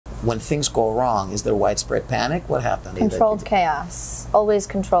when things go wrong, is there widespread panic? What happened? Controlled chaos. Always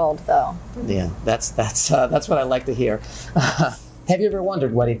controlled, though. Yeah, that's what I like to hear. Have you ever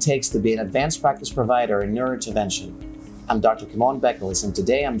wondered what it takes to be an advanced practice provider in neurointervention? I'm Dr. Kimon Bekelis, and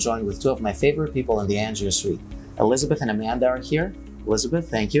today I'm joined with two of my favorite people in the angio suite. Elizabeth and Amanda are here. Elizabeth,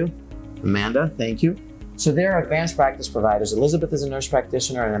 thank you. Amanda, thank you. So they're advanced practice providers. Elizabeth is a nurse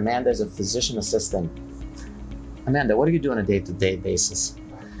practitioner and Amanda is a physician assistant. Amanda, what do you do on a day-to-day basis?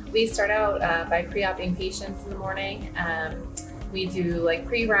 We start out by pre-oping patients in the morning. We do like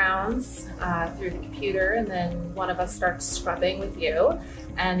pre-rounds through the computer, and then one of us starts scrubbing with you,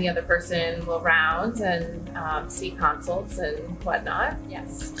 and the other person will round and see consults and whatnot.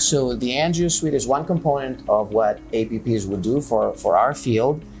 Yes. So the angio suite is one component of what APPs would do for our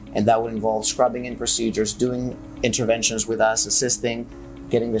field, and that would involve scrubbing in procedures, doing interventions with us, assisting,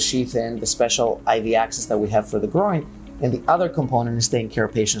 getting the sheath in, the special IV access that we have for the groin, and the other component is taking care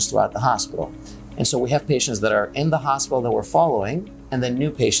of patients throughout the hospital. And so we have patients that are in the hospital that we're following, and then new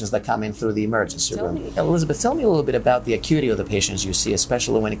patients that come in through the emergency room. Elizabeth, tell me a little bit about the acuity of the patients you see,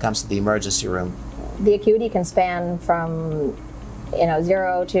 especially when it comes to the emergency room. The acuity can span from,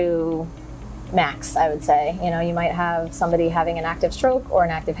 0 to max, I would say. You might have somebody having an active stroke or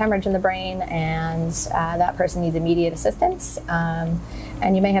an active hemorrhage in the brain, and that person needs immediate assistance.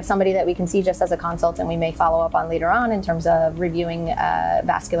 And you may have somebody that we can see just as a consult, and we may follow up on later on in terms of reviewing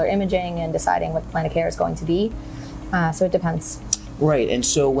vascular imaging and deciding what the plan of care is going to be. So it depends. Right, and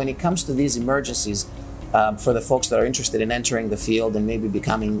so when it comes to these emergencies, for the folks that are interested in entering the field and maybe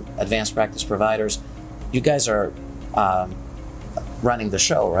becoming advanced practice providers, you guys are running the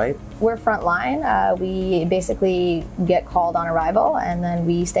show, right? We're frontline. We basically get called on arrival, and then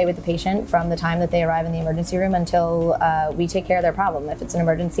we stay with the patient from the time that they arrive in the emergency room until we take care of their problem. If it's an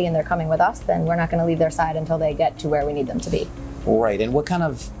emergency and they're coming with us, then we're not going to leave their side until they get to where we need them to be. Right, and what kind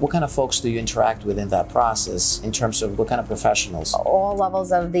of folks do you interact with in that process in terms of what kind of professionals? All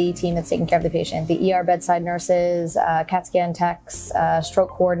levels of the team that's taking care of the patient. The ER bedside nurses, CAT scan techs, stroke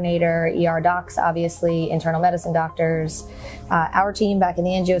coordinator, ER docs, obviously, internal medicine doctors, our team back in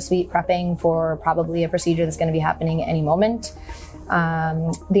the angio suite prepping for probably a procedure that's going to be happening any moment.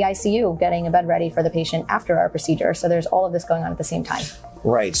 The ICU getting a bed ready for the patient after our procedure. So there's all of this going on at the same time.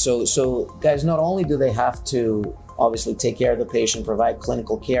 Right, so guys, not only do they have to obviously take care of the patient, provide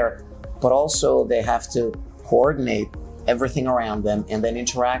clinical care, but also they have to coordinate everything around them and then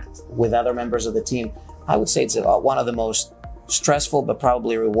interact with other members of the team. I would say it's one of the most stressful but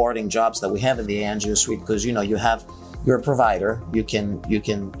probably rewarding jobs that we have in the angio suite, because you're a provider, you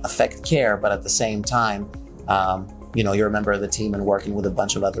can affect care, but at the same time, you're a member of the team and working with a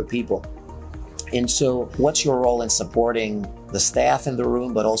bunch of other people. And so what's your role in supporting the staff in the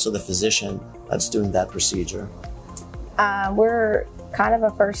room, but also the physician that's doing that procedure? We're kind of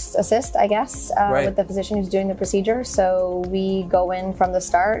a first assist, I guess, right, with the physician who's doing the procedure. So we go in from the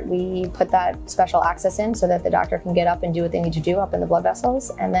start, we put that special access in so that the doctor can get up and do what they need to do up in the blood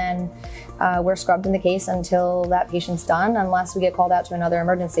vessels. And then we're scrubbed in the case until that patient's done, unless we get called out to another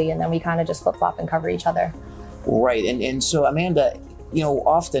emergency. And then we kind of just flip-flop and cover each other. Right, and so Amanda,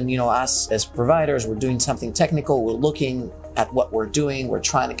 often, us as providers, we're doing something technical, we're looking at what we're doing, we're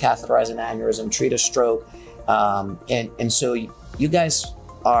trying to catheterize an aneurysm, treat a stroke, and so you guys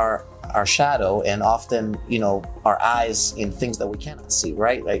are our shadow and often, our eyes in things that we cannot see,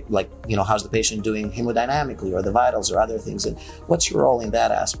 right? Like how's the patient doing hemodynamically or the vitals or other things, and what's your role in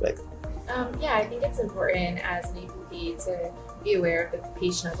that aspect? Yeah, I think it's important as an APP to be aware of the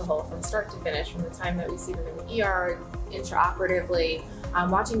patient as a whole from start to finish, from the time that we see them in the ER, intraoperatively,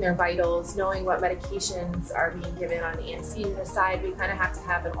 watching their vitals, knowing what medications are being given on the anesthesia side. We kind of have to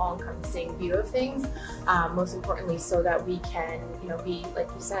have an all-encompassing view of things, most importantly so that we can, be, like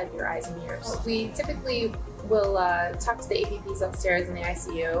you said, your eyes and ears. We typically will talk to the APPs upstairs in the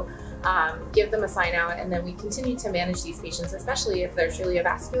ICU, give them a sign out, and then we continue to manage these patients, especially if there's really a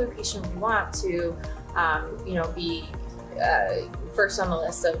vascular patient. We want to, be first on the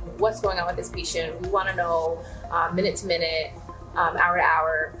list of what's going on with this patient. We want to know minute to minute, hour to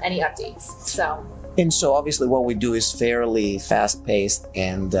hour, any updates. And so obviously what we do is fairly fast-paced,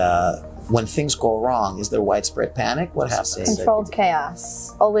 and when things go wrong, is there widespread panic? What happens? Controlled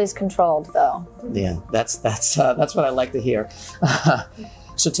chaos. Always controlled, though. Yeah, that's what I like to hear.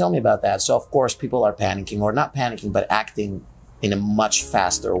 So tell me about that. So of course people are panicking, or not panicking, but acting in a much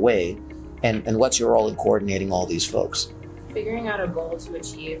faster way. And what's your role in coordinating all these folks? Figuring out a goal to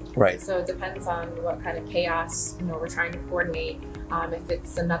achieve. Right. So it depends on what kind of chaos we're trying to coordinate. If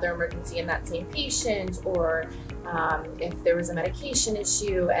it's another emergency in that same patient, or if there was a medication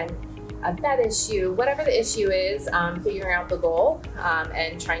issue, and a bed issue, whatever the issue is, figuring out the goal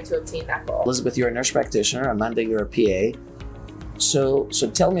and trying to obtain that goal. Elizabeth, you're a nurse practitioner. Amanda, you're a PA. So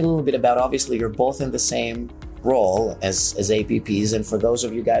tell me a little bit about, obviously you're both in the same role as APPs. And for those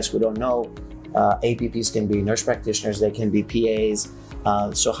of you guys who don't know, APPs can be nurse practitioners, they can be PAs.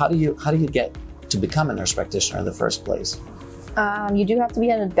 So how do you get to become a nurse practitioner in the first place? You do have to be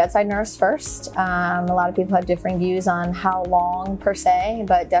a bedside nurse first. A lot of people have differing views on how long per se,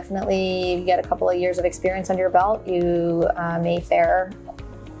 but definitely if you get a couple of years of experience under your belt, you may fare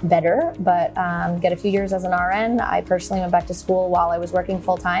better, but get a few years as an RN. I personally went back to school while I was working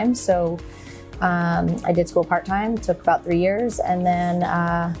full time. So I did school part-time, took about 3 years, and then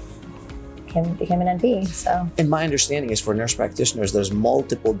became an NP. So, and my understanding is for nurse practitioners, there's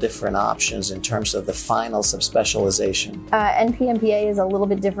multiple different options in terms of the final subspecialization. NP and PA is a little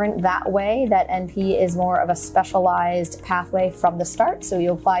bit different that way, that NP is more of a specialized pathway from the start. So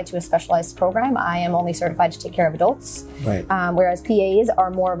you apply to a specialized program. I am only certified to take care of adults. Right. Whereas PAs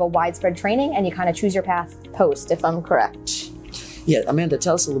are more of a widespread training and you kind of choose your path post, if I'm correct. Yeah, Amanda,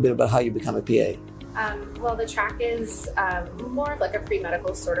 tell us a little bit about how you become a PA. Well, the track is more of like a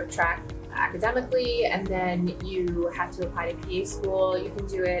pre-medical sort of track academically, and then you have to apply to PA school. You can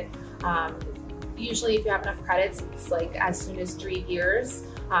do it usually if you have enough credits, it's like as soon as 3 years,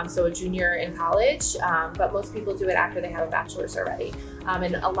 so a junior in college, but most people do it after they have a bachelor's already.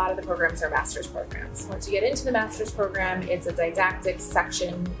 And a lot of the programs are master's programs. Once you get into the master's program, it's a didactic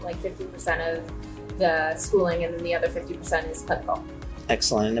section, like 50% of the schooling, and then the other 50% is clinical.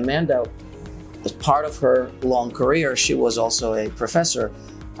 Excellent. And Amanda, as part of her long career, she was also a professor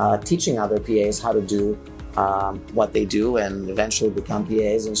teaching other PAs how to do what they do and eventually become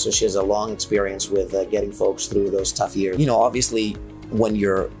PAs. And so she has a long experience with getting folks through those tough years. You know, obviously, when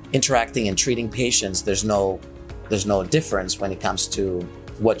you're interacting and treating patients, there's no difference when it comes to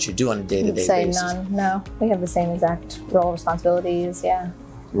what you do on a day-to-day basis. None. No, we have the same exact role responsibilities. Yeah.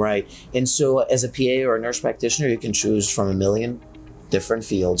 Right. And so as a PA or a nurse practitioner, you can choose from a million different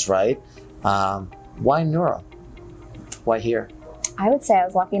fields, right? Why neuro? Why here? I would say I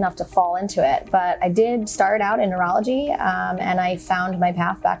was lucky enough to fall into it, but I did start out in neurology and I found my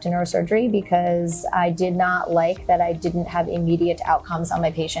path back to neurosurgery because I did not like that I didn't have immediate outcomes on my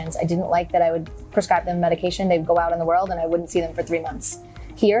patients. I didn't like that I would prescribe them medication, they'd go out in the world and I wouldn't see them for 3 months.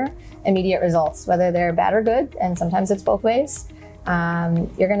 Here, immediate results, whether they're bad or good, and sometimes it's both ways.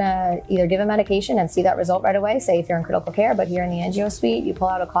 You're gonna either give a medication and see that result right away, say if you're in critical care, but here in the angio suite, you pull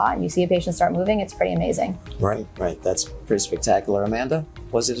out a clot and you see a patient start moving, it's pretty amazing. Right. That's pretty spectacular. Amanda,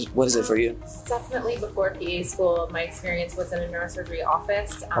 what is it for you? Definitely before PA school, my experience was in a neurosurgery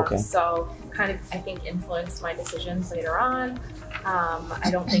office. Okay. So kind of, I think, influenced my decisions later on. I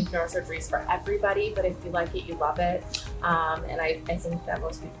don't think neurosurgery is for everybody, but if you like it, you love it. And I think that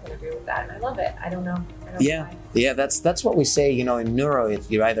most people can agree with that, and I love it. I don't know why. Yeah, that's what we say, you know, in neuro,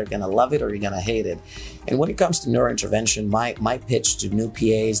 you're either gonna love it or you're gonna hate it. And when it comes to neurointervention, my pitch to new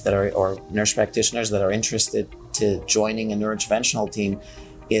PAs that are, or nurse practitioners that are interested to joining a neurointerventional team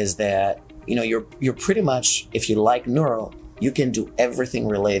is that, you know, you're pretty much, if you like neuro, you can do everything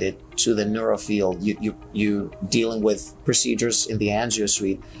related to the neuro field. You're dealing with procedures in the angio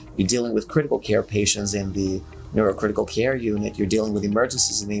suite, you're dealing with critical care patients in the neurocritical care unit, you're dealing with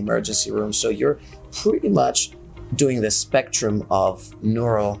emergencies in the emergency room. So you're pretty much doing the spectrum of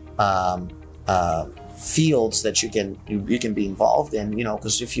neuro fields that you can be involved in, you know,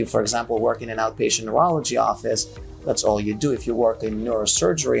 because if you, for example, work in an outpatient neurology office, that's all you do. If you work in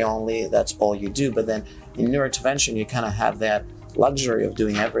neurosurgery only, that's all you do. But then in neurointervention, you kind of have that luxury of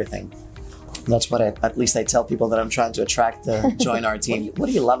doing everything. That's what at least I tell people that I'm trying to attract to join our team. What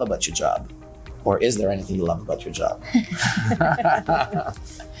do you love about your job? Or is there anything you love about your job?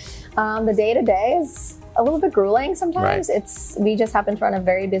 The day-to-day is a little bit grueling sometimes. Right. We just happen to run a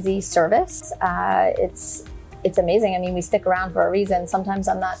very busy service. It's amazing. I mean, we stick around for a reason. Sometimes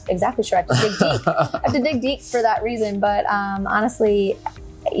I'm not exactly sure. I have to dig deep. I have to dig deep for that reason. But honestly,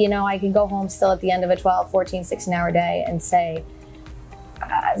 you know, I can go home still at the end of a 12, 14, 16-hour day and say,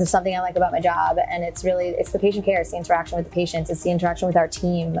 there's something I like about my job, and it's the patient care, it's the interaction with the patients, it's the interaction with our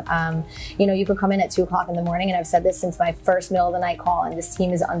team. You know, you could come in at 2 o'clock in the morning, and I've said this since my first middle of the night call, and this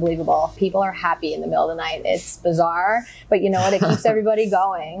team is unbelievable. People are happy in the middle of the night. It's bizarre, but you know what? It keeps everybody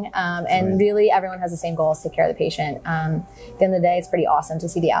going, and really everyone has the same goals: take care of the patient. At the end of the day, it's pretty awesome to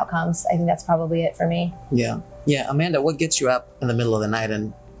see the outcomes. I think that's probably it for me. Yeah. Amanda, what gets you up in the middle of the night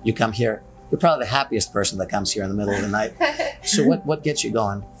and you come here? You're probably the happiest person that comes here in the middle of the night. So what gets you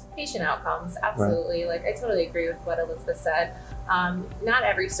going? Patient outcomes, absolutely. Right. Like, I totally agree with what Elizabeth said. Not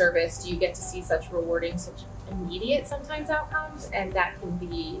every service do you get to see such rewarding immediate sometimes outcomes, and that can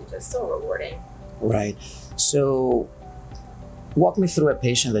be just so rewarding. Right. So walk me through a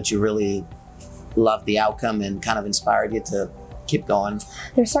patient that you really loved the outcome and kind of inspired you to keep going.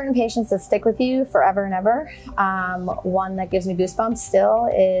 There's certain patients that stick with you forever and ever. One that gives me goosebumps still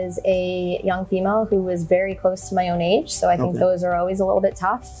is a young female who was very close to my own age. So I think those are always a little bit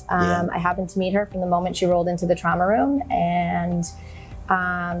tough. I happened to meet her from the moment she rolled into the trauma room, and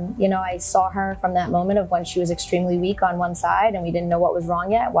you know, I saw her from that moment of when she was extremely weak on one side and we didn't know what was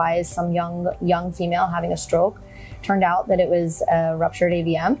wrong yet. Why is some young female having a stroke? Turned out that it was a ruptured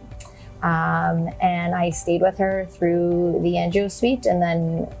AVM. And I stayed with her through the angio suite, and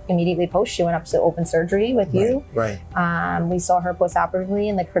then immediately post, she went up to open surgery with you. Right. We saw her post-operatively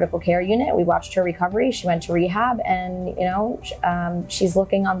in the critical care unit. We watched her recovery. She went to rehab, and you know, she's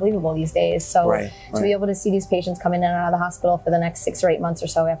looking unbelievable these days. So to be able to see these patients come in and out of the hospital for the next 6 or 8 months or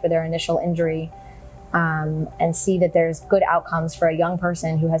so after their initial injury, and see that there's good outcomes for a young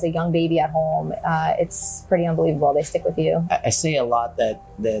person who has a young baby at home, it's pretty unbelievable. They stick with you. I say a lot that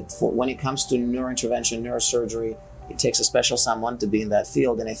when it comes to neurointervention, neurosurgery, it takes a special someone to be in that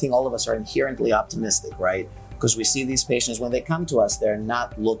field. And I think all of us are inherently optimistic, right? Because we see these patients, when they come to us, they're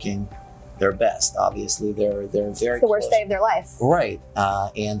not looking their best. Obviously, they're very it's the worst day of their life. Right.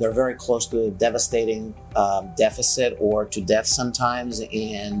 And they're very close to a devastating deficit or to death sometimes.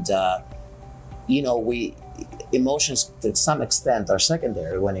 And you know, emotions to some extent are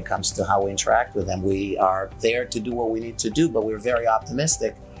secondary when it comes to how we interact with them. We are there to do what we need to do, but we're very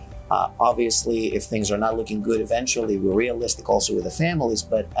optimistic. Obviously, if things are not looking good eventually, we're realistic also with the families,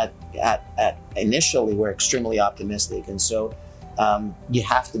 but at initially, we're extremely optimistic. And so you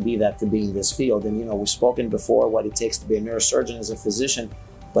have to be that to be in this field. And, you know, we've spoken before what it takes to be a neurosurgeon as a physician,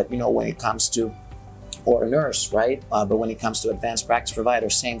 but, you know, when it comes to or a nurse, right? But when it comes to advanced practice provider,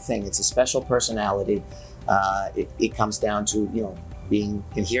 same thing. It's a special personality. It comes down to, you know, being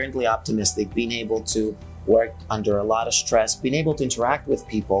inherently optimistic, being able to work under a lot of stress, being able to interact with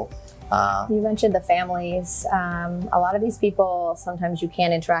people. You mentioned the families. A lot of these people, sometimes you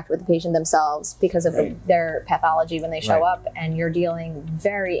can't interact with the patient themselves because of their pathology when they show up, and you're dealing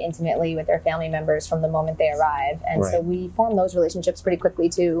very intimately with their family members from the moment they arrive. And so we form those relationships pretty quickly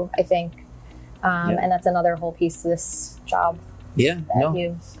too, I think. And that's another whole piece to this job. Yeah, that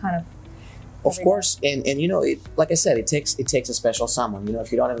you kind of course, and you know, like I said, it takes a special someone. You know,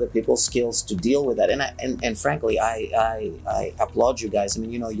 if you don't have the people skills to deal with that, and frankly, I applaud you guys. I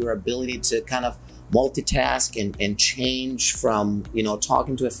mean, you know, your ability to kind of multitask and change from, you know,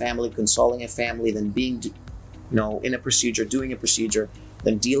 talking to a family, consoling a family, then being, you know, in a procedure, doing a procedure,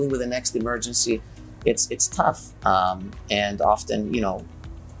 then dealing with the next emergency. It's tough, and often, you know,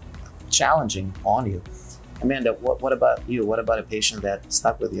 challenging on you. Amanda, what about you? What about a patient that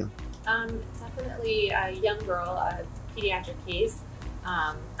stuck with you? Definitely a young girl, a pediatric case,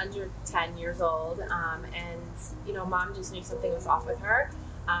 under 10 years old, and you know, mom just knew something was off with her,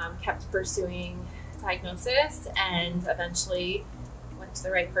 kept pursuing diagnosis, and eventually went to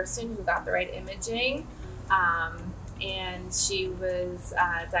the right person who got the right imaging, and she was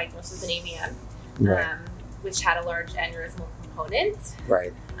diagnosed with an AVM, which had a large aneurysmal component.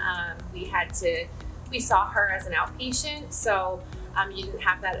 Right. We saw her as an outpatient, so you didn't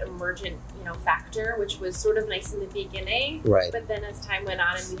have that emergent, you know, factor, which was sort of nice in the beginning. Right. But then as time went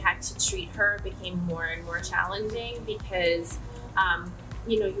on and we had to treat her, it became more and more challenging because,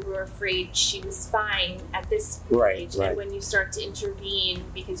 you know, you were afraid she was fine at this stage. And when you start to intervene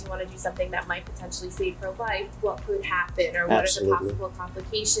because you want to do something that might potentially save her life, what could happen or what are the possible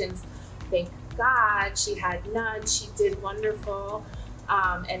complications? Thank God she had none. She did wonderful.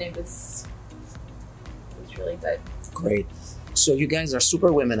 And it was really good. Great. So you guys are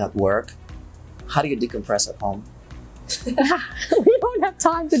super women at work. How do you decompress at home? We don't have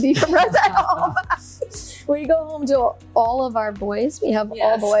time to decompress at home. We go home to all of our boys. We have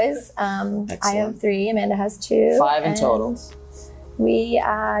all boys. I have 3. Amanda has 2. 5 in total. We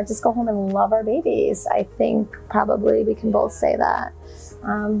just go home and love our babies. I think probably we can both say that.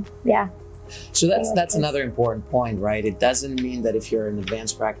 Yeah. So that's another important point, right? It doesn't mean that if you're an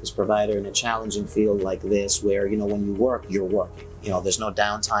advanced practice provider in a challenging field like this, where, you know, when you work, you're working. You know, there's no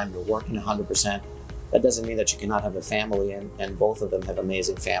downtime, you're working 100%. That doesn't mean that you cannot have a family, and both of them have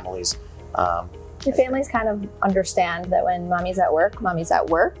amazing families. Your families kind of understand that when mommy's at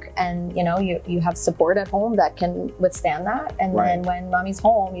work, and, you know, you have support at home that can withstand that. And then when mommy's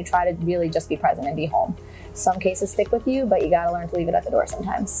home, you try to really just be present and be home. Some cases stick with you, but you got to learn to leave it at the door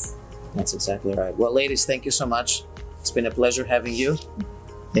sometimes. That's exactly right. Well, ladies, thank you so much. It's been a pleasure having you.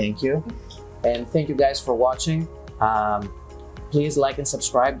 Thank you. And thank you guys for watching. Please like and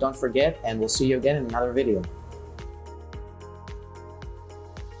subscribe, don't forget, and we'll see you again in another video.